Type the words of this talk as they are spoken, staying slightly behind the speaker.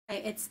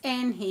It's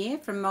Ann here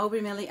from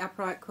Mulberry Millie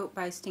Upright Quilt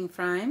Basting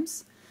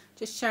Frames,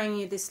 just showing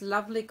you this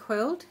lovely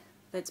quilt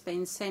that's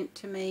been sent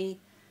to me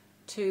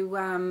to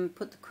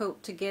put the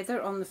quilt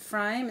together on the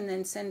frame and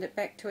then send it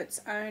back to its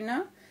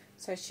owner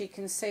so she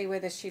can see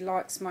whether she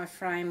likes my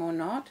frame or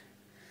not.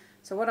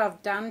 So what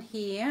I've done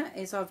here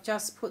is I've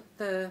just put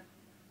the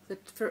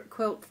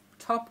quilt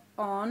top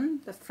on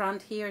the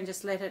front here and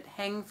just let it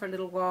hang for a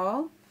little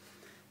while,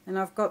 and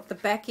I've got the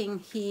backing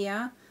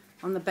here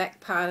on the back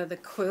part of the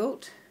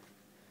quilt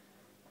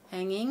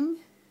hanging,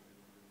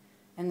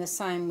 and the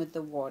same with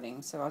the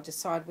wadding, so I'll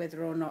decide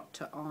whether or not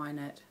to iron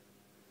it.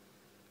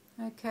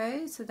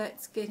 Okay, so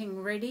that's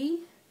getting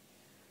ready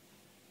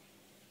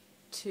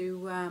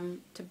to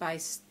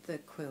baste the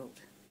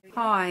quilt.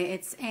 Hi,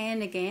 it's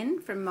Ann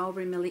again from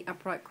Mulberry Millie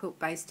Upright Quilt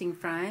Basting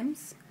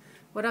Frames.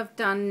 What I've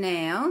done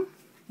now,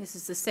 this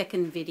is the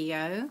second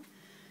video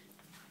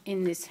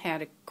in this how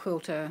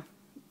to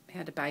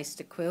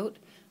baste a quilt.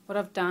 What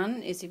I've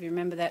done is, if you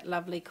remember that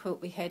lovely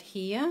quilt we had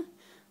here,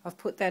 I've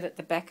put that at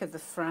the back of the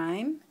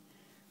frame,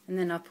 and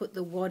then I put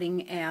the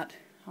wadding out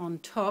on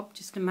top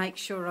just to make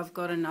sure I've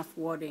got enough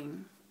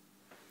wadding.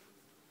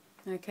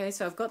 Okay,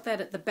 so I've got that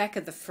at the back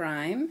of the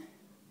frame,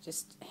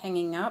 just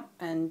hanging up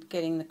and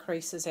getting the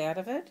creases out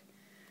of it.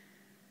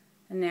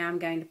 And now I'm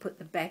going to put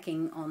the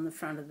backing on the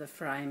front of the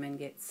frame and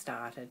get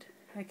started.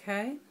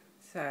 Okay,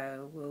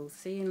 so we'll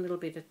see you in a little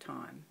bit of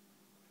time.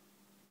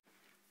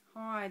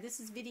 Hi, this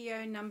is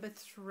video number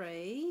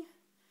 3.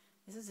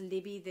 This is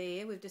Libby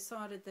there. We've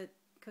decided that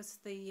because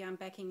the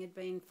backing had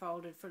been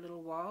folded for a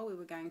little while, we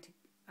were going to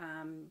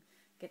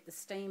get the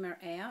steamer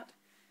out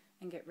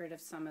and get rid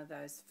of some of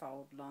those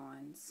fold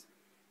lines.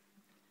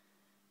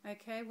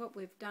 Okay, what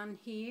we've done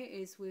here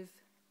is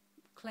we've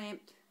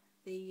clamped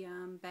the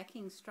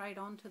backing straight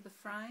onto the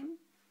frame,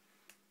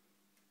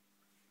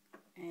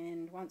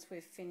 and once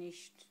we've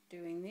finished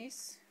doing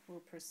this, we'll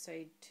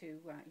proceed to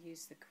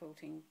use the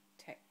quilting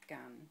tack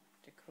gun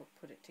to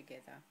put it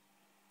together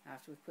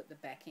after we've put the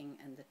backing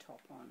and the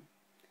top on.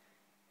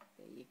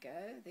 There you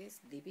go, there's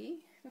Libby.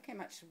 Look how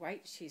much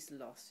weight she's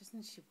lost.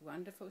 Isn't she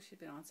wonderful? She's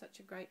been on such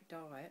a great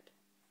diet.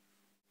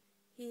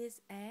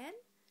 Here's Ann.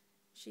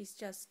 She's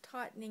just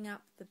tightening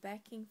up the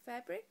backing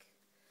fabric.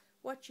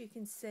 What you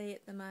can see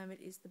at the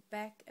moment is the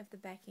back of the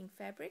backing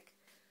fabric,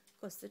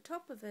 because the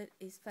top of it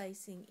is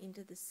facing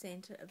into the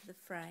centre of the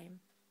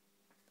frame.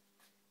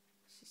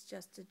 She's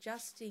just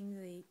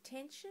adjusting the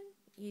tension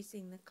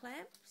using the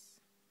clamps.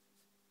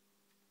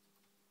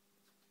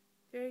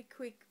 Very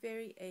quick,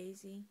 very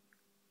easy.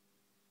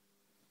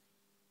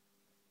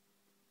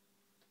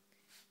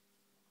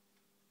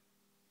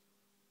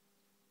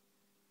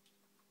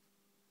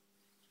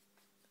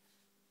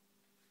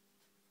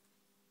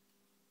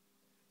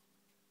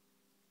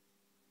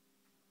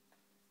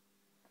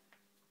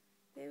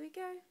 There we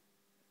go.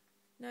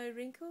 No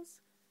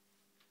wrinkles.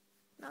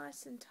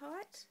 Nice and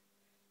tight.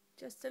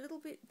 Just a little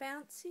bit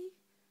bouncy.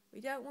 We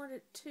don't want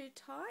it too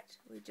tight.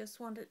 We just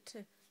want it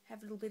to have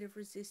a little bit of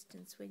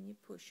resistance when you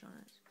push on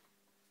it.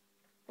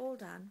 All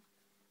done.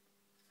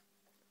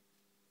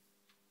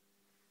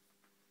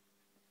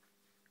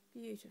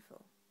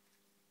 Beautiful.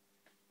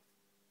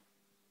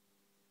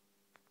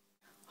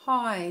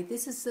 Hi,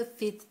 this is the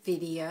 5th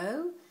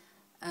video.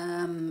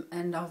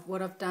 And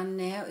what I've done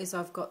now is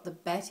I've got the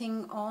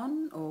batting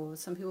on, or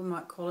some people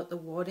might call it the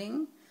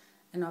wadding,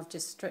 and I've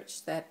just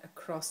stretched that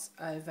across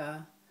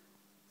over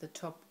the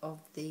top of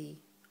the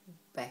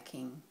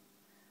backing.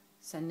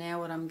 So now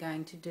what I'm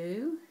going to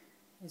do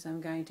is I'm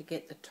going to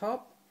get the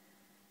top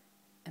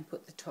and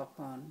put the top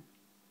on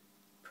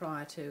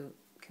prior to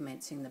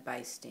commencing the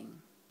basting.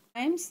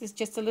 This is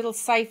just a little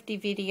safety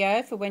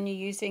video for when you're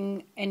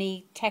using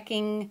any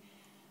tacking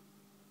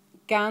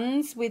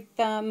guns with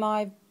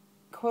my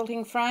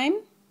quilting frame.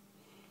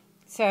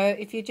 So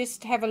if you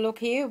just have a look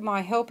here,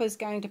 my helper's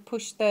going to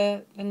push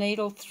the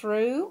needle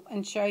through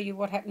and show you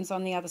what happens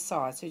on the other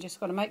side. So you just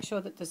got to make sure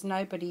that there's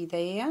nobody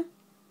there.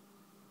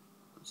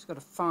 Just got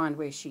to find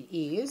where she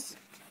is.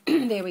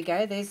 There we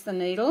go, there's the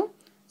needle.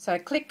 So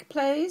click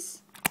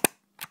please.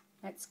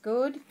 That's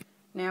good.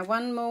 Now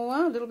one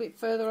more, a little bit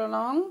further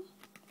along.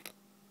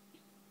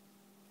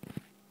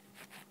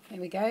 There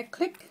we go,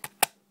 click.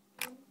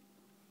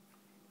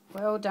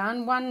 Well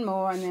done, one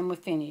more and then we're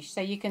finished. So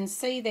you can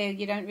see there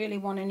you don't really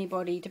want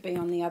anybody to be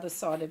on the other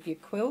side of your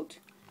quilt,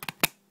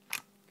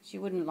 because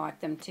you wouldn't like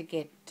them to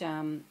get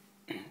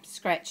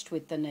scratched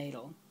with the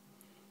needle.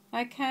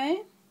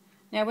 Okay,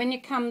 now when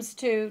it comes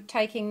to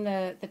taking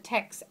the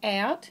tacks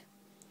out,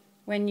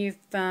 when you've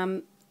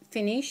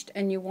finished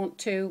and you want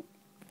to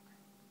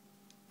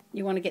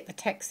get the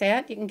tacks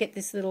out, you can get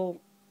this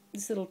little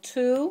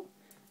tool,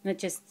 and it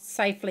just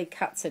safely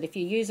cuts it. If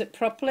you use it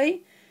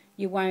properly,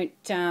 you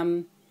won't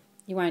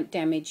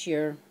damage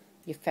your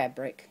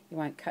fabric. You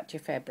won't cut your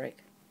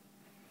fabric.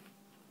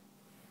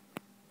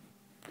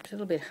 It's a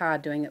little bit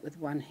hard doing it with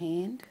one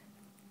hand.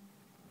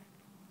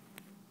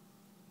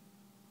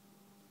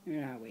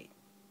 Where are we?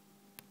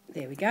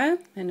 There we go,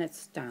 and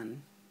it's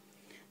done.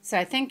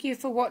 So thank you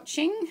for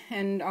watching,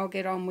 and I'll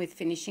get on with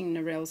finishing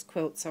Narelle's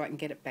quilt so I can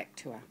get it back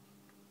to her.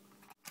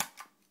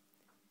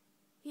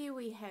 Here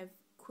we have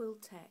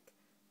quilt tack.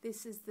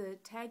 This is the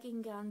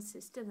tagging gun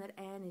system that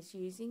Anne is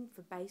using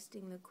for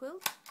basting the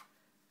quilt.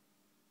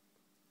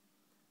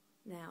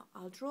 Now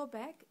I'll draw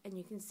back and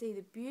you can see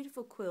the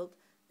beautiful quilt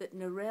that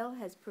Narelle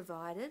has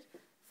provided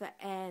for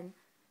Anne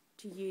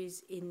to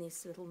use in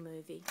this little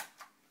movie.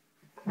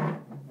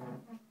 There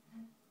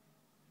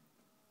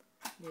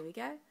we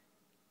go.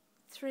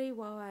 3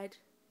 wide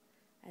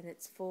and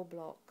it's 4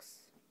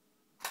 blocks.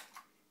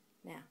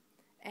 Now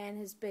Anne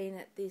has been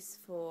at this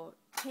for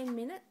 10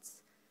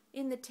 minutes.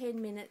 In the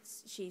 10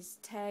 minutes she's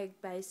tag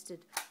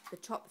basted the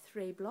top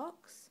 3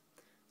 blocks,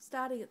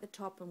 starting at the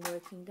top and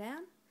working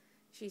down.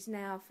 She's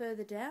now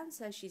further down,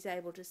 so she's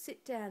able to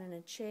sit down in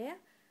a chair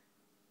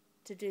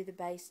to do the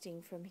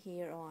basting from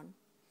here on.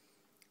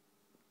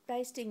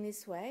 Basting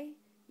this way,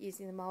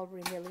 using the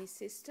Mulberry Millie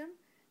system,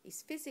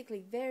 is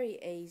physically very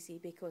easy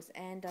because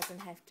Anne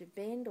doesn't have to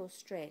bend or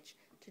stretch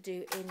to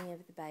do any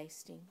of the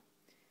basting.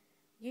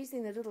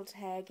 Using the little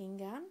tagging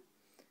gun,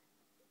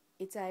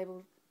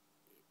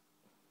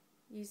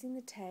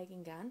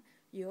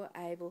 you're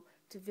able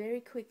to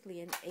very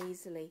quickly and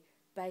easily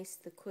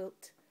baste the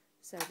quilt.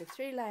 So the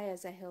 3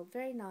 layers are held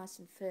very nice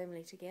and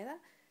firmly together.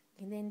 You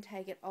can then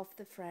take it off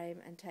the frame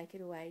and take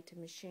it away to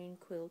machine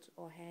quilt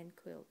or hand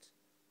quilt.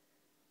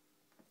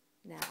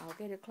 Now I'll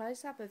get a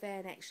close-up of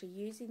Anne actually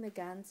using the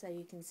gun so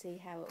you can see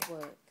how it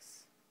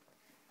works.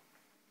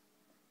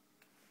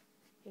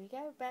 Here we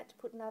go, about to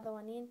put another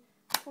one in.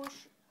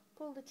 Push,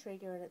 pull the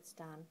trigger and it's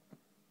done.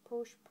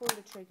 Push, pull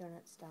the trigger and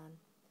it's done.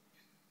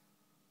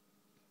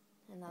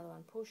 Another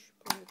one, push,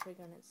 pull the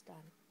trigger and it's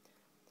done.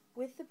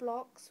 With the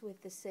blocks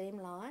with the seam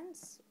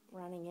lines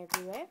running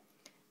everywhere,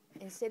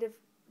 instead of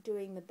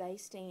doing the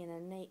basting in a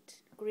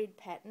neat grid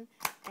pattern,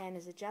 Anne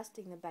is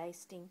adjusting the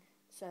basting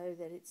so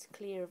that it's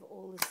clear of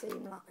all the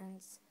seam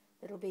lines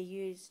that will be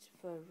used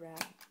for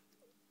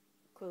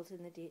quilt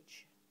in the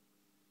ditch.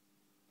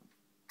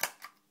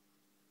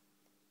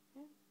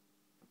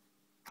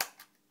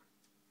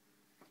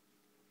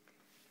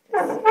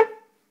 Just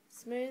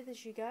smooth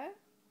as you go,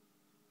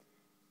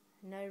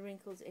 no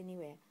wrinkles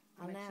anywhere.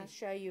 I'll now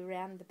show you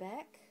around the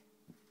back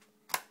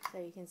so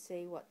you can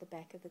see what the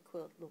back of the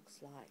quilt looks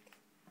like.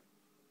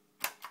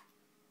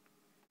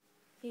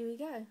 Here we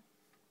go.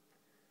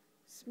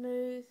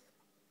 Smooth,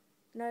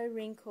 no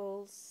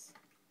wrinkles,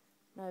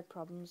 no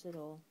problems at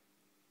all.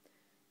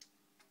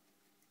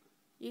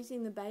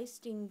 Using the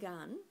basting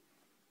gun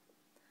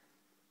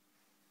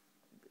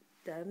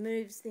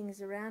moves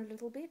things around a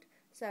little bit,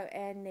 so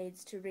Anne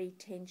needs to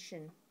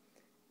retension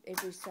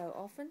every so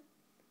often.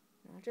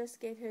 I'll just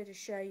get her to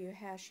show you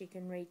how she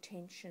can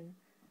retension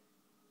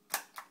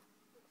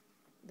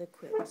the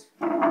quilt.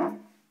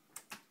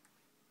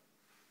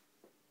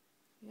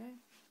 Yeah.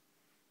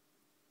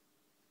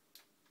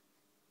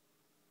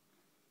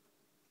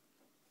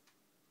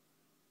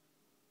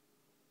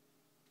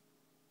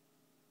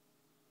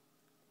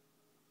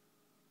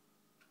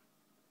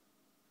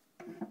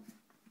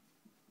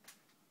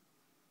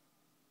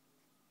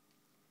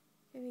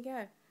 Here we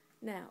go.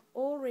 Now,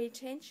 all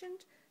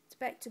retensioned. It's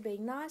back to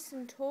being nice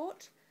and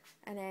taut,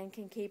 and Anne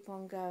can keep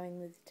on going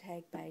with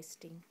tag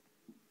basting.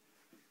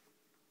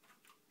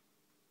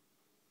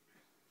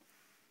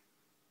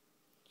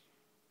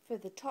 For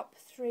the top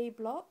 3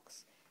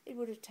 blocks, it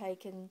would have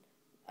taken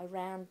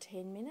around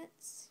 10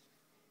 minutes.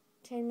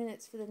 10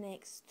 minutes for the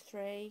next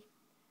 3,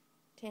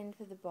 10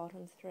 for the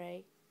bottom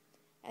 3,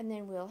 and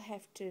then we'll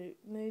have to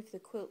move the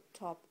quilt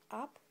top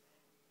up,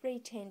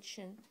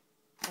 retension,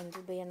 and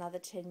it'll be another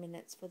 10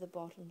 minutes for the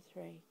bottom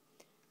 3.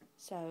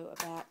 So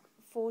about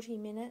 40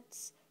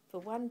 minutes for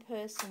one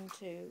person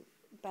to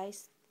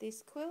baste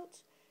this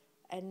quilt,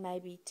 and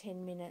maybe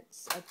 10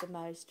 minutes at the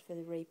most for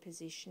the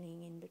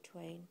repositioning in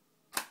between.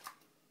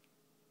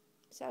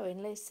 So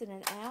in less than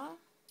an hour,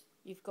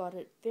 you've got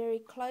it very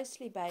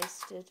closely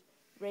basted,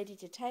 ready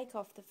to take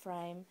off the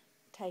frame,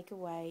 take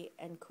away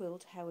and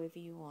quilt however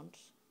you want.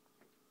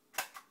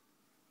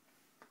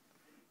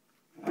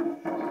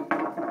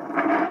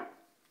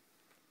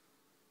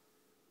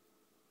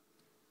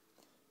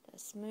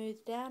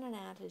 Smooth down and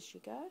out as you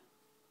go.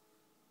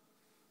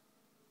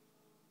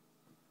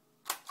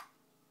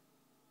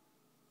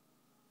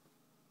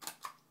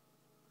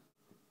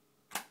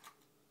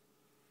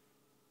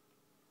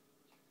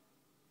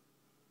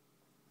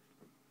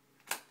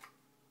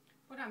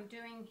 What I'm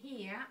doing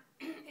here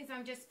is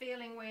I'm just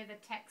feeling where the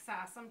tacks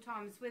are.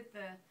 Sometimes with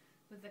the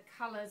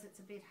colours it's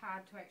a bit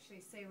hard to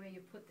actually see where you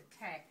put the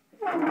tack.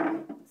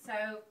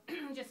 So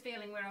I'm just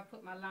feeling where I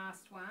put my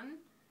last one,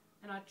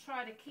 and I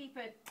try to keep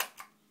it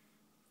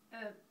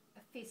a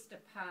fist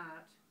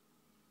apart,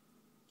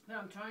 but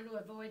I'm trying to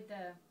avoid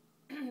the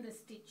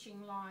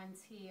stitching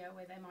lines here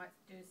where they might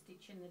do a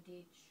stitch in the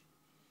ditch.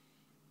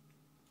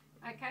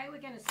 Okay, we're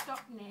going to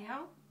stop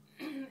now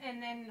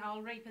and then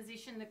I'll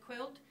reposition the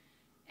quilt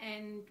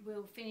and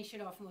we'll finish it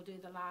off and we'll do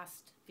the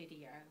last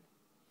video.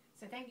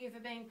 So thank you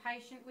for being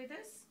patient with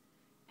us,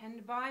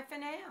 and bye for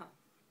now.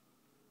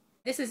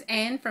 This is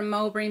Anne from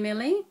Mulberry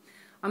Millie.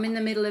 I'm in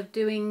the middle of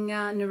doing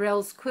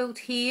Narelle's quilt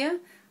here.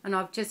 and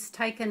I've just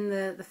taken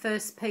the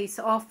first piece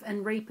off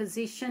and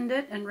repositioned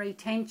it and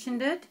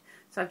retensioned it.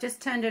 So I've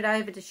just turned it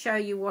over to show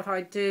you what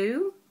I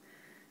do.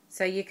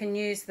 So you can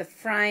use the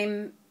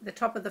frame, the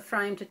top of the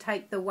frame, to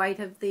take the weight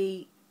of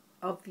the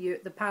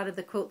part of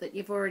the quilt that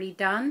you've already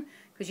done,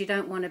 because you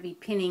don't want to be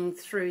pinning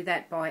through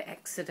that by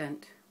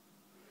accident.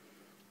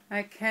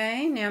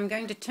 Okay, now I'm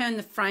going to turn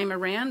the frame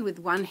around with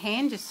one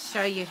hand just to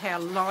show you how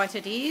light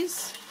it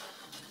is.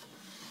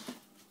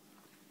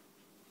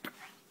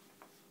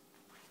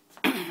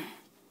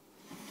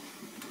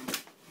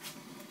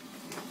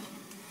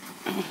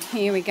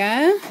 Here we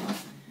go.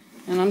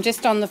 And I'm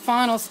just on the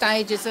final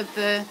stages of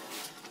the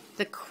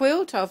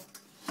quilt. I've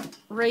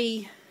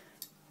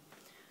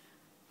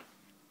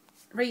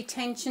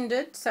retensioned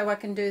it so I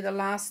can do the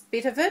last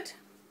bit of it.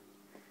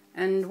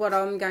 And what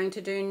I'm going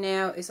to do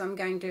now is I'm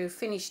going to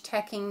finish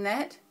tacking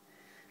that,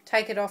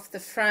 take it off the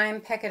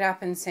frame, pack it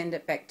up and send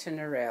it back to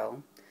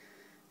Narelle.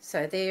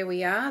 So there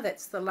we are,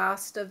 that's the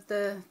last of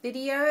the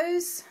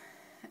videos,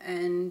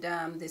 and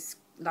this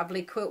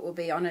lovely quilt will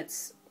be on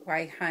its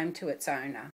way home to its owner.